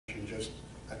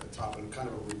top and kind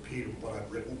of a repeat of what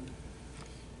I've written.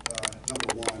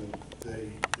 Number one, the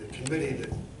committee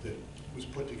that was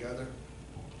put together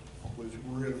was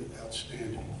really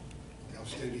outstanding.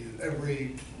 Outstanding in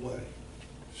every way.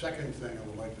 Second thing I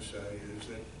would like to say is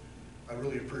that I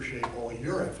really appreciate all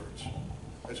your efforts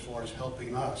as far as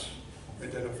helping us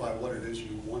identify what it is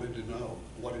you wanted to know,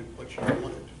 what you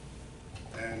wanted.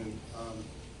 And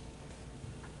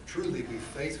truly, we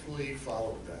faithfully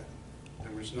followed that.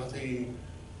 There was nothing,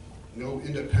 no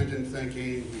independent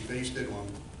thinking. We based it on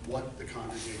what the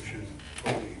congregation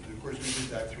believed. And of course, we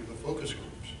did that through the focus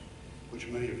groups, which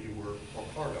many of you were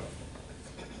part of,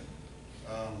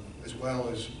 as well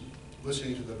as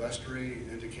listening to the vestry,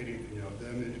 indicating,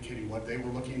 them indicating what they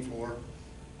were looking for.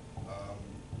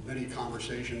 Many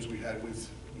conversations we had with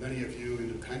many of you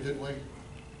independently.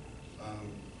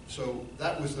 So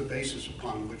that was the basis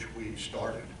upon which we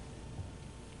started.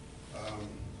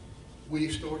 We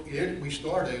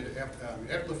started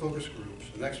after the focus groups.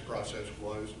 The next process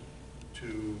was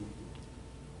to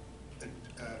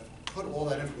put all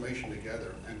that information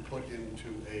together and put into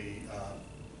a,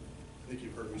 I think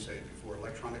you've heard me say it before,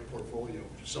 electronic portfolio,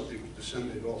 which is something that was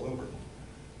disseminated all over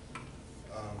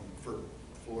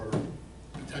for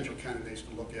potential candidates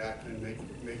to look at and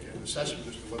make an assessment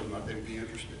as to whether or not they would be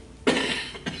interested.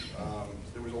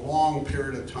 There was a long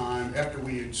period of time after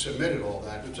we had submitted all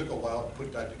that. It took a while to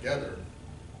put that together.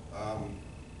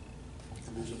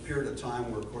 There was a period of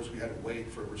time where, of course, we had to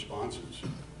wait for responses.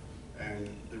 And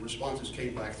the responses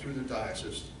came back through the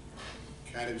diocese.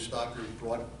 Candidate Stockard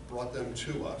brought them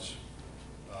to us.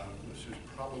 This is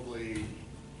probably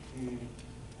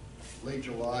late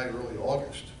July, early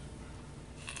August.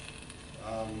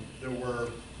 There were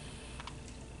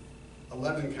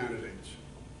 11 candidates.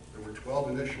 There were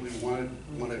 12 initially.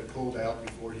 One had pulled out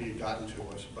before he had gotten to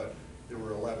us, but there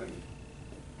were 11.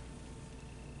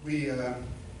 We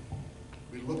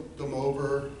looked them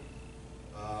over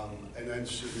and then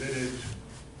submitted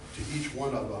to each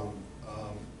one of them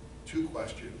 2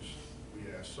 questions.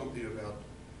 We asked something about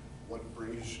what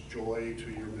brings joy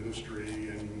to your ministry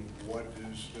and what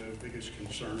is the biggest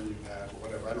concern you have, or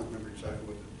whatever. I don't remember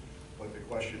exactly what the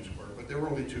questions were, but there were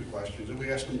only 2 questions, and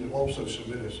we asked them to also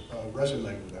submit a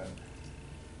resume with that.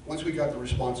 Once we got the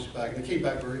responses back, and they came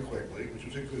back very quickly, which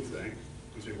was a good thing,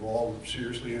 because they were all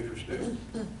seriously interested,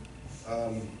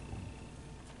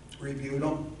 reviewed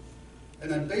them, and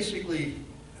then basically,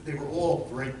 they were all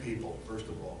great people, first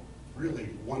of all, really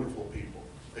wonderful people,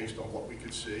 based on what we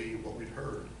could see and what we'd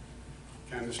heard.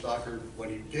 Candidate Stockard, when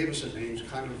he gave us the names,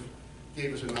 kind of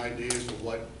gave us an idea as to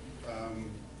what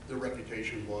their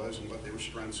reputation was and what their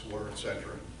strengths were,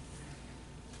 etc.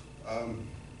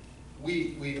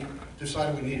 We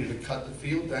decided we needed to cut the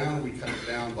field down. We cut it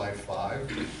down by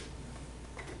 5,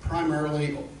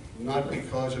 primarily not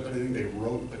because of anything they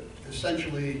wrote, but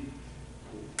essentially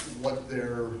what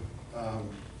their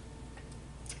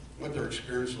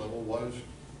experience level was,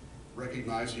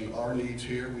 recognizing our needs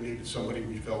here. We needed somebody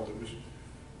we felt that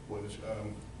was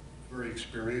very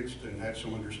experienced and had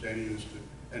some understanding as to,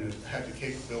 and had the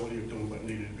capability of doing what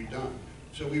needed to be done.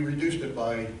 So we reduced it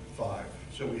by 5,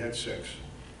 so we had 6.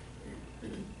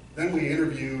 Then we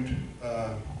interviewed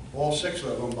all 6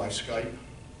 of them by Skype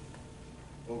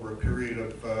over a period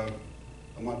of a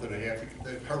month and a half.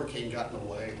 The hurricane got in the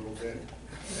way a little bit,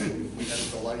 and we had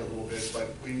to delay a little bit, but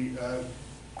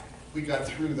we got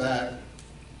through that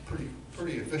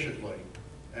pretty efficiently.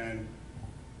 And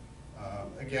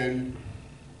again,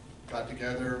 got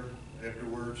together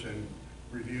afterwards and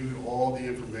reviewed all the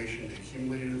information, the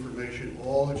accumulated information,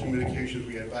 all the communications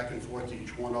we had back and forth to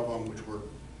each one of them, which were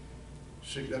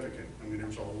significant. I mean, there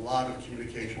was a lot of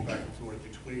communication back and forth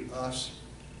between us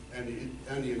and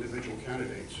the individual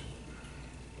candidates.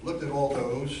 Looked at all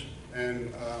those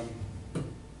and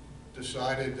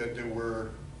decided that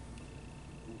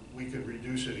we could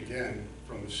reduce it again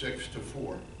from the 6 to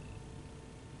 4.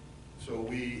 So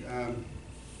we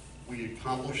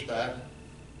accomplished that.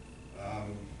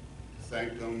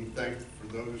 Thanked for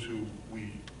those who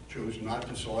we chose not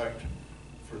to select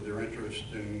for their interest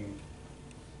in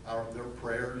their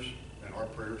prayers and our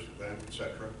prayers to them,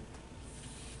 etc.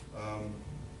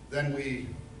 Then we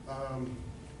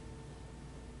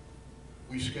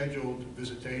scheduled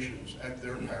visitations at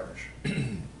their parish,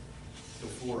 the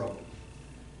 4 of them.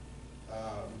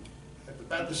 At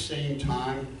about the same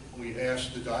time, we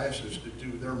asked the diocese to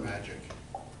do their magic.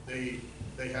 They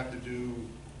have to do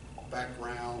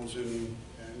backgrounds and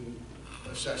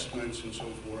assessments and so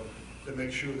forth to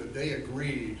make sure that they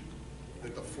agreed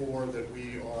that the 4 that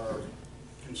we are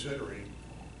considering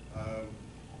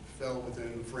fell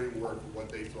within the framework of what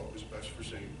they thought was best for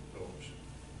St. Philip's.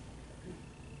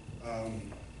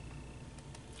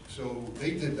 So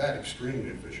they did that extremely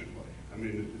efficiently. I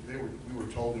mean, we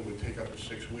were told it would take up to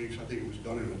 6 weeks. I think it was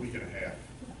done in a week and a half.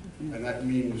 And that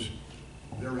means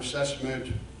their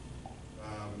assessment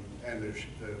and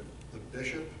the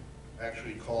bishop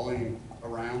actually calling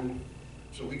around.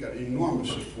 So we got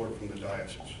enormous support from the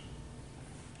diocese.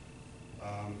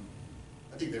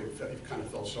 I think they kind of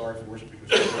felt sorry for us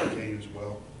because of the hurricane as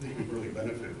well. I think we really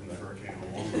benefited from the hurricane in the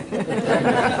long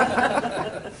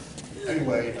run.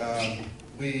 Anyway,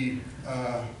 we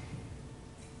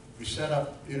set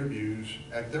up interviews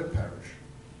at their parish.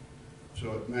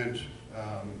 So it meant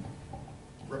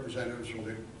representatives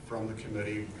from the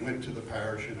committee went to the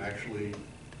parish and actually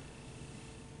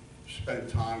spent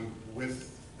time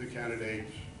with the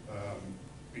candidates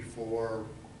before,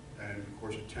 and of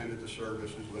course attended the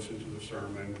services, listened to the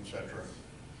sermon, etc.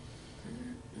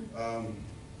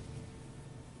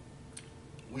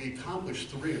 We accomplished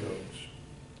 3 of those.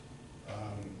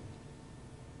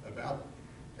 About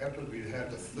after we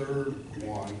had the 3rd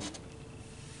one,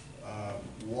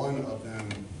 one of them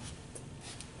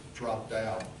dropped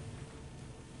out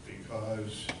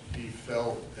because he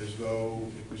felt as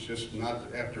though it was just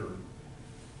not, after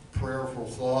prayerful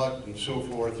thought and so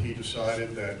forth, he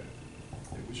decided that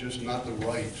it was just not the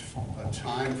right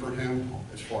time for him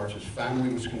as far as his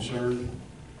family was concerned.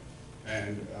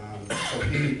 And so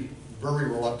he very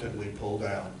reluctantly pulled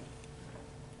out.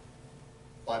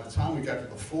 By the time we got to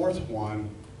the 4th one,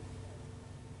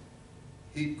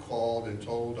 he called and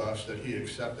told us that he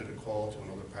accepted a call to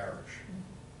another parish.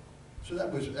 So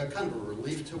that was kind of a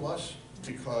relief to us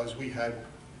because we had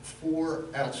 4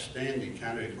 outstanding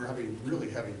candidates. We're really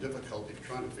having difficulty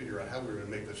trying to figure out how we were going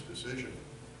to make this decision.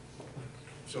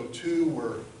 So 2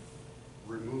 were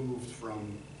removed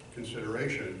from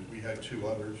consideration. We had 2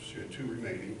 others, 2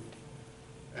 remaining.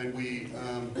 And we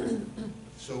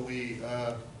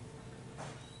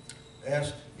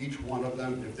asked each one of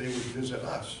them if they would visit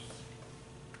us.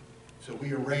 So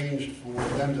we arranged for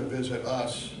them to visit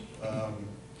us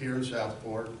here in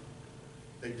Southport.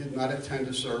 They did not attend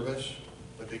a service,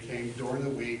 but they came during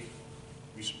the week.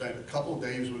 We spent a couple of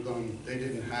days with them. They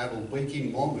didn't have a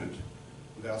waking moment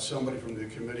without somebody from the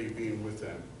committee being with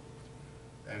them.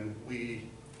 And we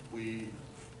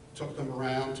took them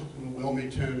around, took them to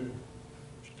Wilmington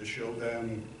to show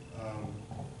them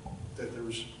that there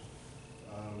was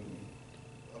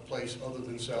a place other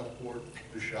than Southport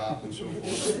to shop and so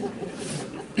forth.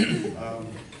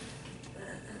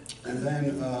 And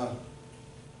then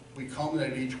we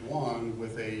culminated each one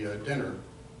with a dinner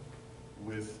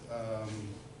with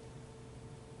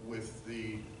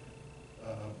the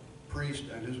priest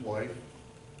and his wife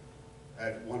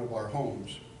at one of our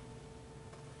homes,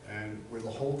 and where the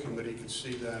whole committee could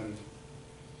see them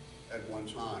at one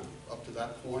time. Up to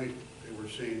that point, they were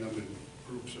seeing them in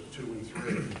groups of 2 and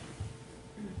 3.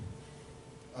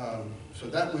 So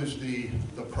that was the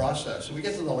process. So we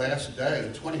get to the last day,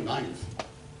 the 29th,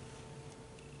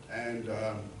 and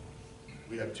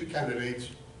we have 2 candidates.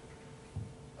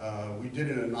 We did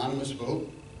an anonymous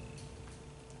vote,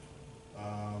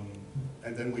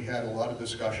 and then we had a lot of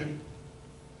discussion,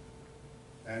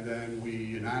 and then we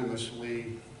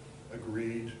unanimously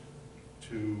agreed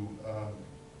to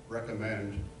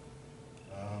recommend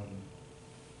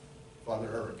Father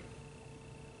Eric.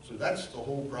 So that's the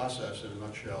whole process in a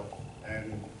nutshell,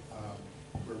 and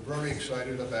we're very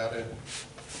excited about it.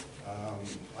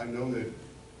 I know that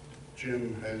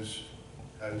Jim has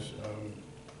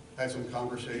had some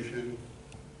conversation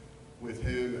with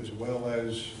him as well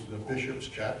as the bishop's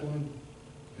chaplain.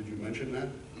 Did you mention that?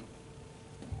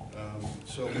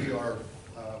 So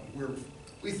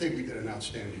we think we did an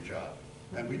outstanding job,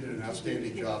 and we did an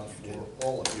outstanding job for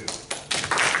all of you.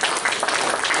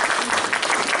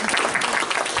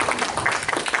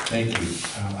 Thank you.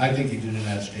 I think you did an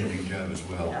outstanding job as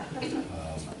well.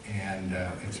 And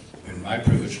it's been my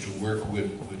privilege to work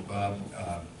with Bob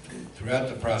throughout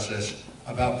the process,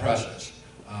 about process.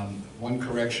 One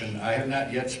correction, I have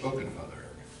not yet spoken to Father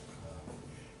Eric.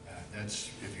 That's,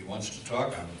 if he wants to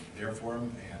talk, I'm there for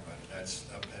him, but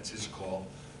that's his call.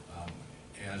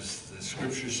 As the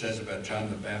scripture says about John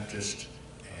the Baptist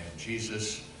and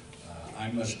Jesus,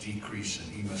 I must decrease and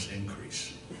he must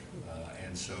increase.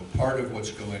 And so part of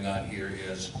what's going on here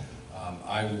is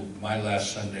my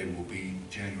last Sunday will be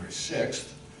January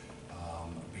 6th,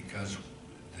 because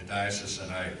the diocese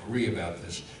and I agree about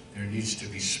this. There needs to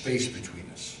be space between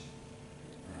us.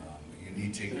 You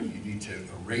need to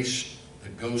erase the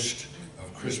ghost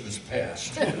of Christmas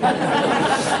past and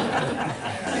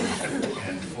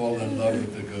fall in love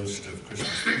with the ghost of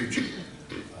Christmas future.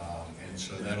 And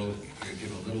so that'll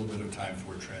give a little bit of time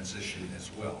for transition as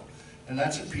well. And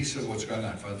that's a piece of what's going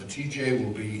on. Father TJ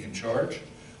will be in charge.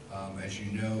 As you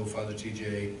know, Father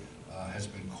TJ has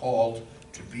been called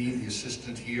to be the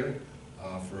assistant here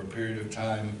for a period of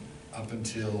time up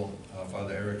until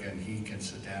Father Eric and he can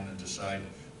sit down and decide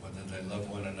whether they love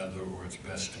one another or it's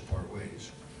best to part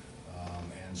ways.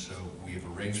 And so we have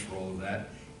arranged for all of that.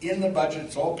 In the budget,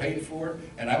 it's all paid for.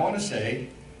 And I want to say,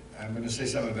 I'm going to say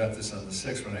something about this on the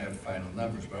 6th when I have the final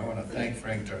numbers, but I want to thank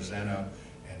Frank Tarzano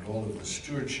and all of the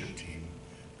stewardship team,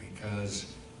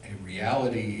 because a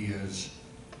reality is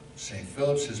St.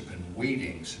 Philip's has been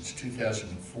waiting since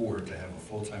 2004 to have a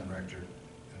full-time rector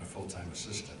and a full-time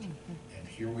assistant. And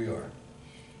here we are.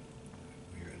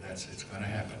 It's going to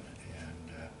happen.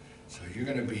 And so you're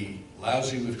going to be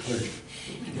lousy with clergy.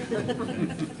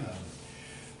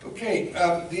 Okay,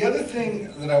 the other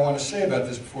thing that I want to say about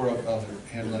this before I'll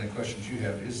handle any questions you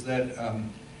have is that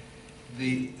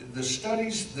the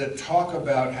studies that talk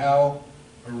about how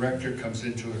a rector comes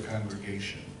into a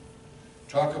congregation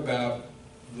talk about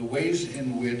the ways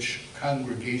in which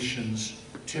congregations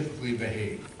typically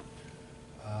behave.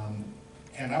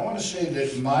 And I want to say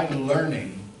that my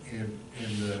learning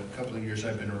in the couple of years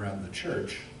I've been around the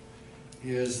church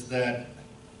is that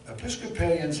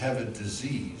Episcopalians have a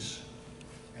disease,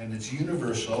 and it's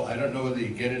universal. I don't know whether you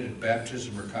get it at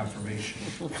baptism or confirmation,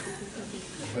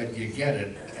 but you get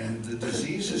it. And the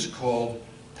disease is called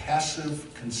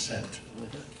passive consent.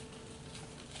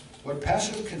 What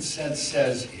passive consent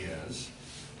says is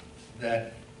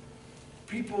that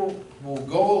people will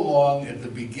go along at the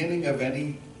beginning of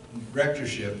any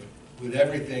rectorship with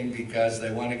everything because they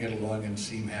want to get along and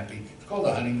seem happy. It's called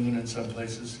a honeymoon in some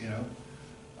places, you know.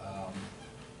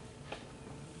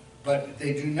 But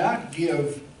they do not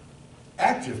give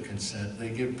active consent, they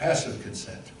give passive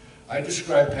consent. I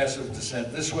describe passive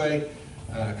consent this way,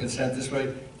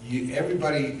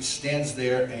 everybody stands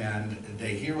there and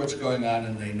they hear what's going on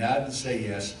and they nod and say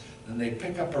yes, then they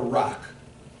pick up a rock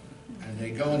and they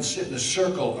go and sit in a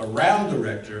circle around the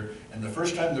rector, and the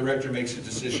first time the rector makes a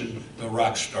decision, the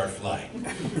rocks start flying.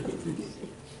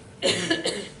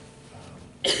 It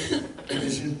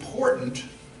is important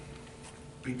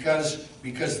because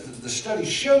the studies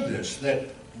show this, that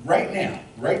right now,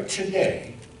 right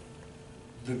today,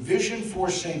 the vision for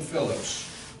St. Philip's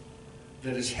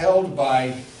that is held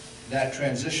by that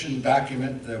transition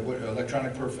document, the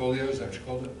electronic portfolio, is that what you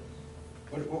called it?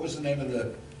 What was the name of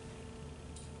the?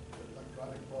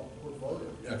 Electronic portfolio.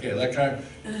 Okay, electronic,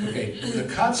 okay.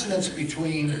 The consonants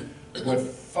between what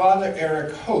Father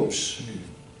Eric hopes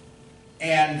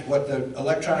and what the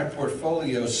electronic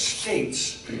portfolio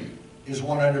states is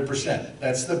 100%.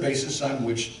 That's the basis on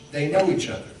which they know each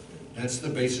other. That's the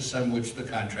basis on which the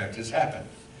contract has happened.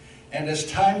 And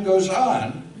as time goes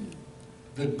on,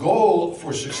 the goal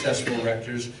for successful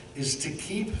rectors is to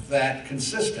keep that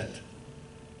consistent,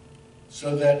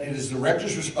 so that it is the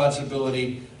rector's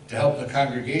responsibility to help the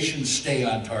congregation stay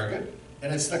on target,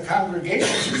 and it's the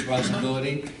congregation's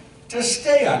responsibility to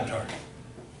stay on target.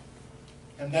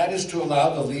 And that is to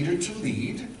allow the leader to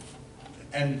lead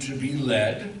and to be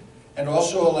led, and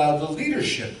also allow the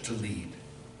leadership to lead.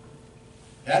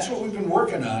 That's what we've been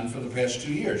working on for the past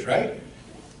 2 years, right?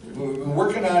 What we've been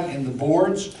working on in the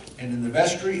boards and in the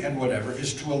vestry and whatever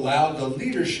is to allow the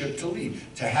leadership to lead,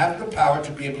 to have the power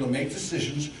to be able to make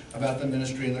decisions about the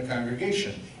ministry and the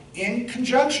congregation in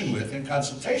conjunction with, in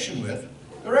consultation with,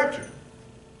 the rector,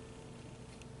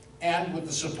 and with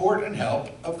the support and help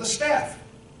of the staff.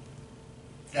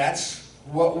 That's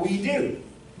what we do.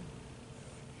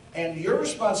 And your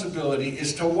responsibility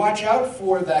is to watch out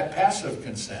for that passive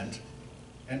consent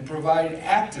and provide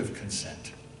active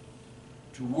consent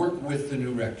to work with the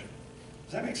new rector.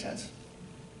 Does that make sense?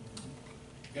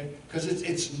 Okay? Because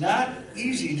it's not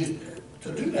easy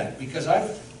to do that, because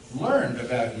I've learned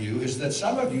about you is that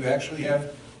some of you actually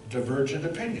have divergent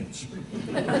opinions.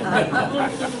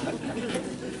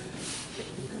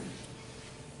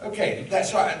 Okay,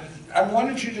 that's why I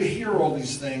wanted you to hear all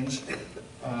these things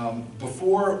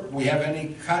before we have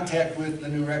any contact with the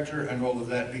new rector and all of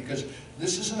that, because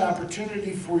this is an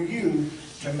opportunity for you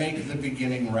to make the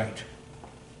beginning right.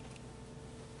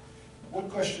 What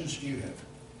questions do you have?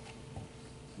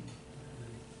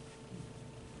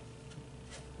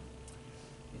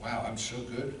 Wow, I'm so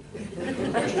good.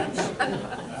 Questions? I'm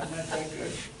not that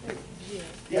good. Yeah.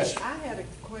 Yes. I had a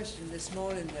question this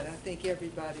morning that I think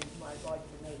everybody might like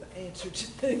to know the answer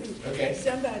to. Okay.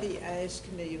 Somebody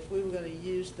asked me if we were going to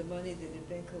use the money that had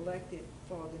been collected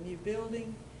for the new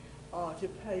building to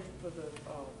pay for the,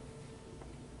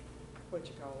 what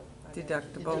you call it?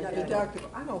 Deductible. Deductible.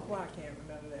 I don't know why I can't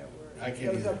remember that word. I can't It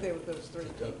goes either. up there with those three.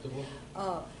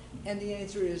 Deductible? And the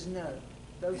answer is no.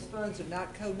 Those funds are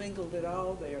not commingled at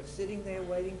all. They are sitting there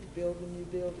waiting to build a new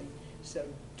building. So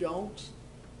don't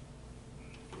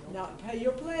not pay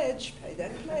your pledge, pay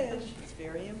that pledge. It's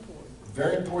very important.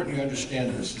 Very important you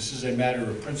understand this. This is a matter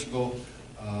of principle,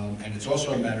 and it's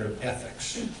also a matter of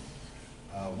ethics.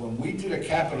 When we did a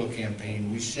capital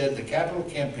campaign, we said the capital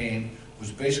campaign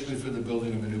was basically for the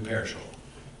building of a new parish hall.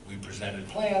 We presented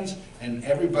plans, and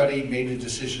everybody made a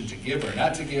decision to give or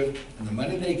not to give, and the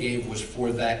money they gave was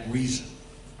for that reason.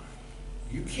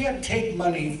 You can't take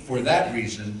money for that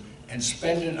reason and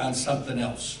spend it on something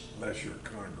else. Unless you're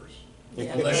Congress.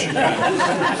 Unless you're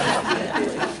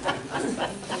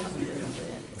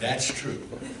That's true.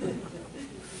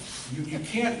 You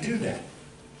can't do that,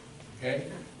 okay?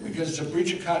 Because it's a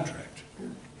breach of contract.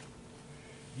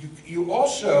 You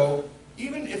also,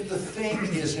 even if the thing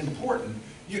is important,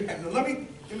 and let me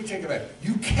take it back.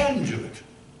 You can do it.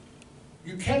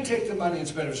 You can take the money and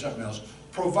spend it for something else,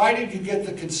 provided you get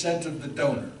the consent of the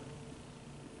donor.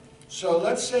 So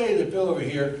let's say that Bill over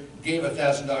here gave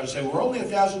 $1,000, say we're only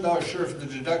 $1,000 short for the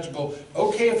deductible.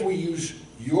 Okay, if we use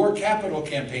your capital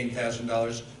campaign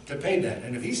 $1,000 to pay that.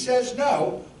 And if he says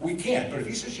no, we can't. But if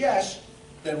he says yes,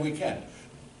 then we can.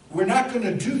 We're not going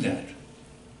to do that.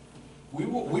 We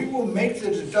will make the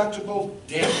deductible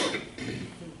down.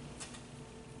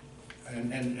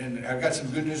 And I've got some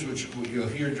good news, which you'll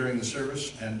hear during the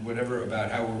service and whatever about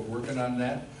how we're working on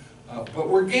that. But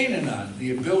we're gaining on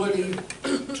the ability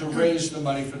to raise the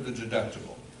money for the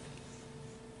deductible.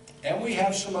 And we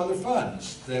have some other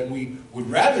funds that we would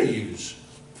rather use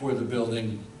for the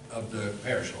building of the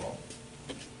parish hall.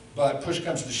 But push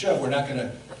comes to shove, we're not going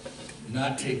to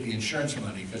not take the insurance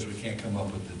money because we can't come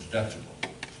up with the deductible.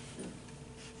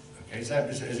 Okay, is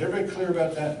everybody clear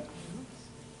about that?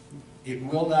 It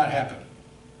will not happen.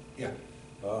 Yeah.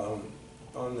 On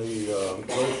the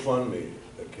GoFundMe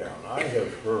account, I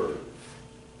have heard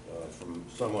from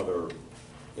some other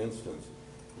instance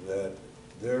that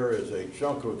there is a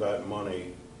chunk of that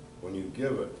money, when you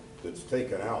give it, that's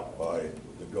taken out by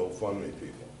the GoFundMe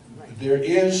people. There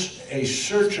is a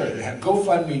surcharge.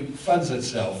 GoFundMe funds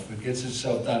itself. It gets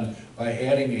itself done by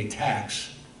adding a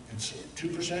tax. It's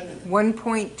 2%?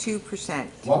 1.2%.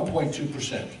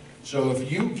 1.2%. So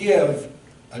if you give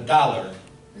 $1,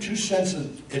 2 cents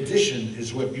addition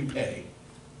is what you pay.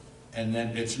 And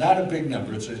then it's not a big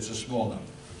number, it's a small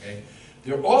number, okay?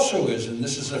 There also is, and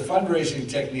this is a fundraising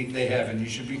technique they have, and you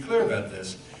should be clear about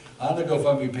this, on the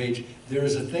GoFundMe page, there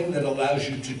is a thing that allows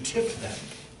you to tip them.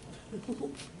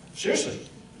 Seriously.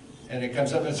 And it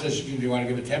comes up and says, do you want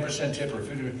to give a 10% tip or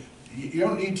 50%? You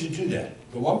don't need to do that.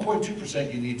 The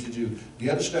 1.2% you need to do. The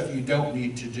other stuff you don't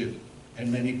need to do.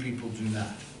 And many people do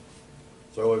not.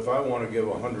 So if I want to give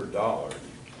 $100,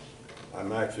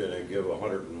 I'm actually going to give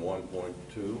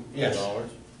 $101.2? Yes.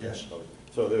 Yes.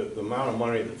 So the amount of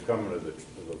money that's coming to the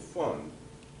fund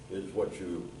is what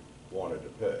you wanted to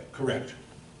pay. Correct.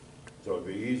 So it'd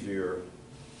be easier,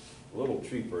 a little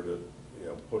cheaper to,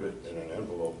 put it in an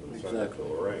envelope and send it to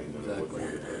Lorraine than it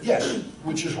would be. Yes,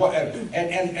 which is what,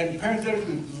 and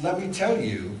parenthetically, let me tell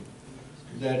you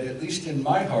that at least in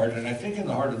my heart, and I think in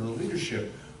the heart of the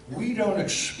leadership, we don't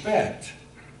expect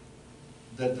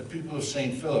that the people of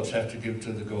St. Philip's have to give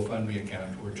to the GoFundMe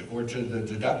account or to the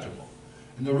deductible.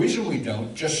 And the reason we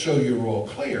don't, just so you're all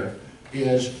clear,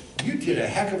 is you did a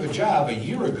heck of a job a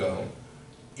year ago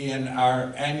in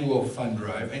our annual fund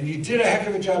drive, and you did a heck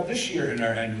of a job this year in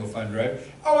our annual fund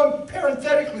drive. Oh, and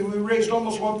parenthetically, we raised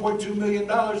almost $1.2 million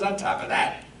on top of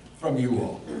that from you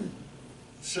all.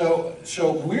 So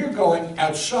we're going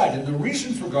outside, and the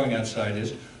reason for going outside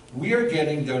is we are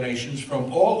getting donations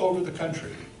from all over the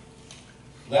country.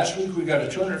 Last week we got a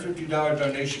 $250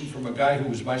 donation from a guy who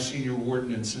was my senior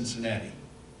warden in Cincinnati.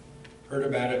 Heard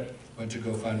about it, went to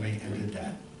GoFundMe and did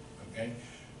that, okay?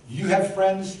 You have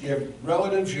friends, you have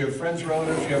relatives, you have friends'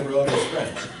 relatives, you have relatives'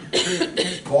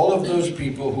 friends. All of those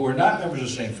people who are not members of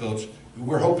St. Philip's,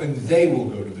 we're hoping they will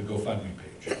go to the GoFundMe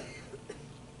page.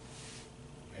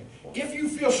 Okay? If you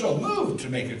feel so moved to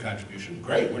make a contribution,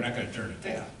 great, we're not going to turn it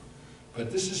down. But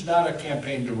this is not a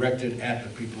campaign directed at the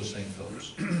people of St.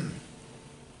 Philip's. Is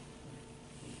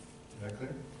that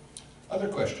clear? Other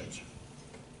questions?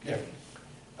 Yeah.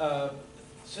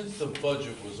 Since the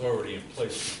budget was already in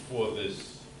place before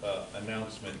this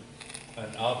announcement,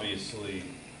 and obviously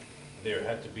there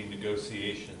had to be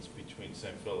negotiations between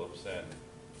St. Philip's and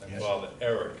Yes. Father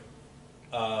Eric,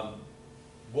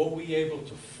 were we able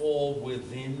to fall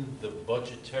within the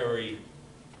budgetary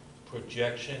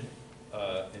projection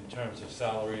in terms of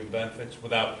salary and benefits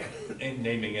without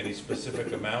naming any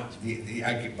specific amount?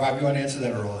 Bob, you want to answer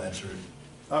that or I'll answer it?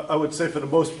 I would say for the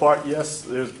most part, yes.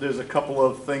 There's a couple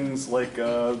of things like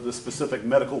the specific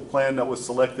medical plan that was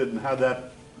selected and how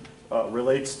that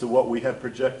relates to what we had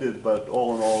projected, but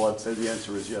all in all, I'd say the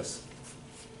answer is yes.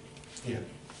 Yeah.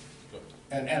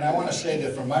 And I want to say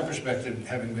that from my perspective,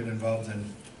 having been involved in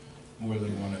more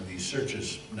than one of these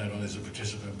searches, not only as a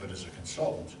participant but as a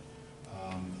consultant,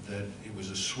 that it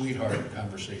was a sweetheart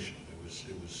conversation.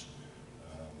 It was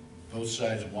both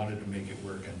sides wanted to make it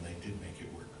work, and they did make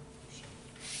it work. So,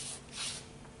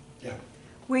 yeah.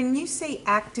 When you say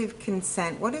active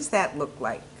consent, what does that look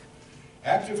like?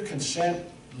 Active consent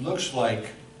looks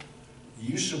like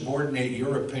you subordinate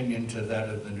your opinion to that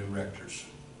of the new rectors.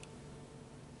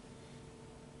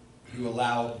 You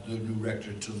allow the new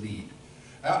rector to lead.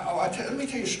 Let me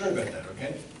tell you a story about that,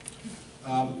 okay?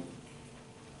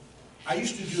 I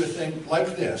used to do a thing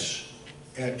like this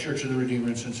at Church of the Redeemer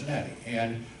in Cincinnati,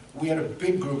 and we had a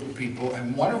big group of people,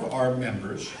 and one of our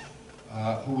members,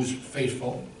 who was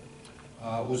faithful,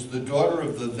 was the daughter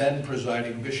of the then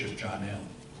presiding bishop, John Allen.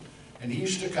 And he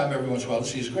used to come every once in a while to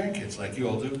see his grandkids, like you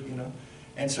all do, you know.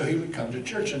 And so he would come to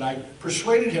church, and I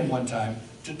persuaded him one time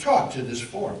to talk to this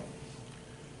forum.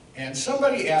 And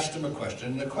somebody asked him a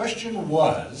question, and the question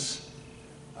was,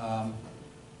 how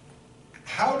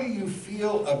do you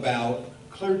feel about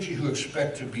clergy who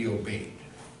expect to be obeyed?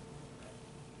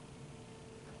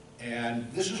 And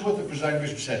this is what the presiding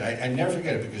bishop said. I never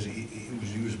forget it because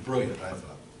he was brilliant, I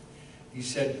thought. He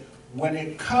said, when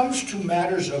it comes to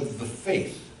matters of the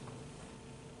faith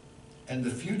and the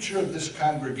future of this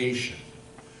congregation,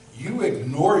 you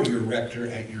ignore your rector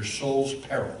at your soul's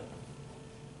peril.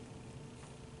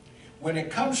 When it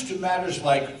comes to matters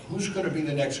like who's going to be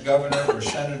the next governor or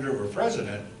senator or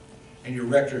president, and your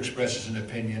rector expresses an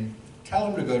opinion, tell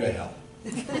him to go to hell.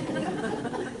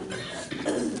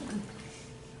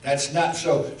 That's not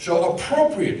so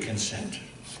appropriate consent.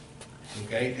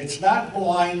 Okay? It's not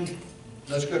blind,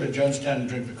 let's go to Jonestown and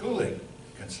drink the Kool-Aid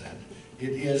consent.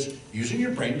 It is using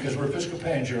your brain, because we're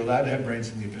Episcopalians, you're allowed to have brains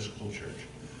in the Episcopal Church.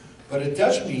 But it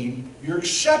does mean you're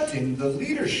accepting the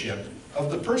leadership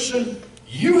of the person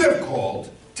you have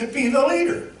called to be the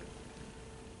leader.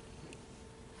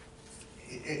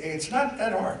 It's not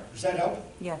that hard. Does that help?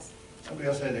 Yes. Somebody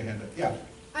else had their hand up. Yeah.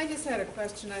 I just had a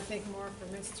question, I think more for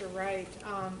Mr. Wright.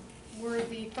 Were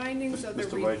the findings of the...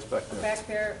 Mr. Wright's back there. Back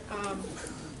there,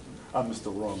 I'm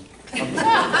Mr. Wrong.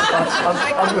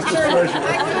 I'm Mr. Treasurer.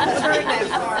 I couldn't turn that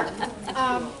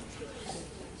far.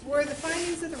 Were the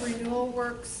findings of the Renewal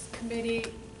Works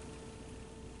Committee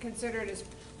considered as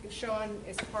shown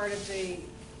as part of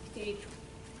each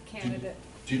candidate?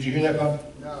 Did you hear that, Bob?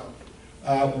 No.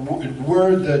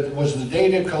 Was the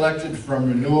data collected from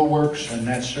Renewal Works and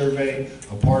that survey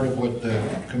a part of what the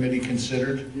committee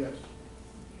considered? Yes.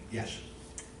 Yes.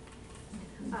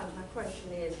 My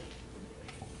question is,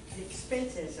 the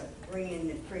expenses of bringing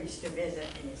the priest to visit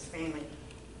and his family,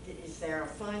 is there a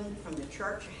fund from the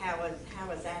church? How is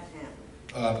that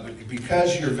handled?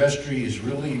 Because your vestry is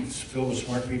really filled with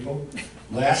smart people,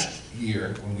 last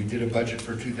year, when we did a budget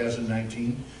for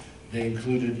 2019, they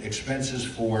included expenses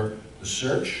for the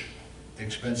search,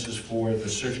 expenses for the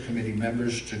search committee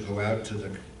members to go out to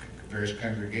the various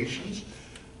congregations,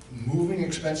 moving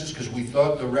expenses, because we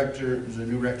thought the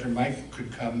new rector, Mike,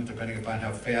 could come, depending upon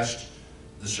how fast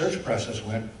the search process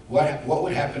went. What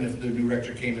would happen if the new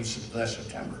rector came in last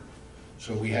September?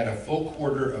 So we had a full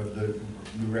quarter of the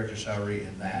new rector's salary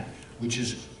in that, which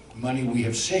is money we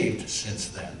have saved since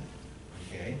then.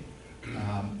 Okay,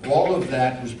 all of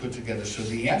that was put together. So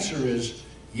the answer is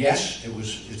yes.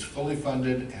 It's fully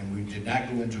funded, and we did not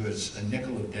go into a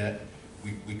nickel of debt.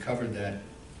 We covered that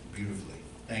beautifully.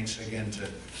 Thanks again to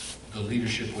the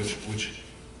leadership, which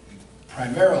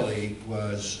primarily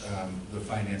was the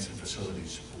Finance and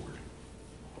Facilities Board.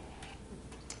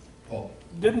 Paul.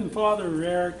 Didn't Father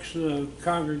Eric's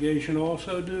congregation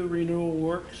also do renewal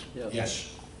works? Yes. Yep.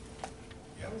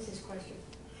 What was his question?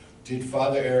 Did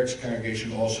Father Eric's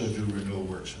congregation also do renewal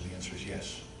works? And the answer is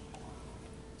yes.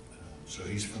 So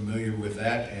he's familiar with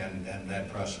that and that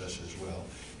process as well.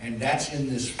 And that's in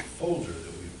this folder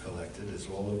that we've collected, is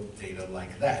all of data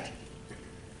like that.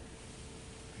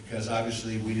 Because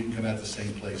obviously we didn't come out the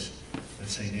same place that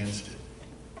St. Anne's did.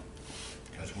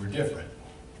 Because we're different.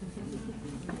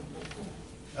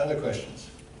 Other questions?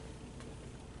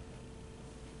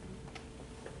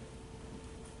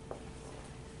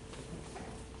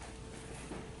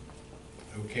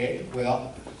 Okay,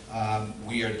 well,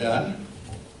 we are done,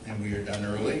 and we are done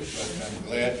early, but I'm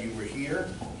glad you were here.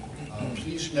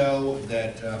 Please know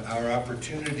that our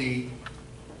opportunity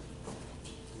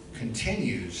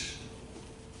continues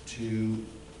to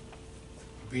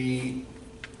be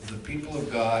the people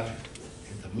of God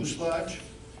at the Moose Lodge,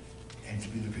 and to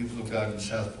be the people of God in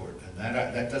Southport. And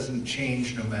that doesn't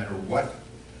change no matter what.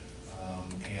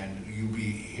 And you'll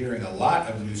be hearing a lot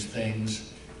of new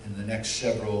things in the next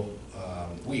several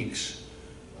weeks.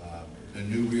 The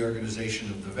new reorganization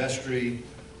of the vestry.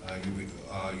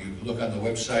 You look on the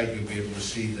website, you'll be able to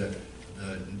see the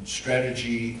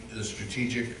strategy, the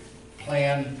strategic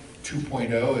plan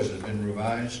 2.0 as it's been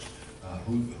revised,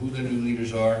 who the new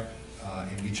leaders are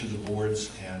in each of the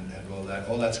boards, and all that.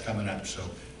 All that's coming up, so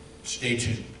stay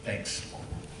tuned. Thanks.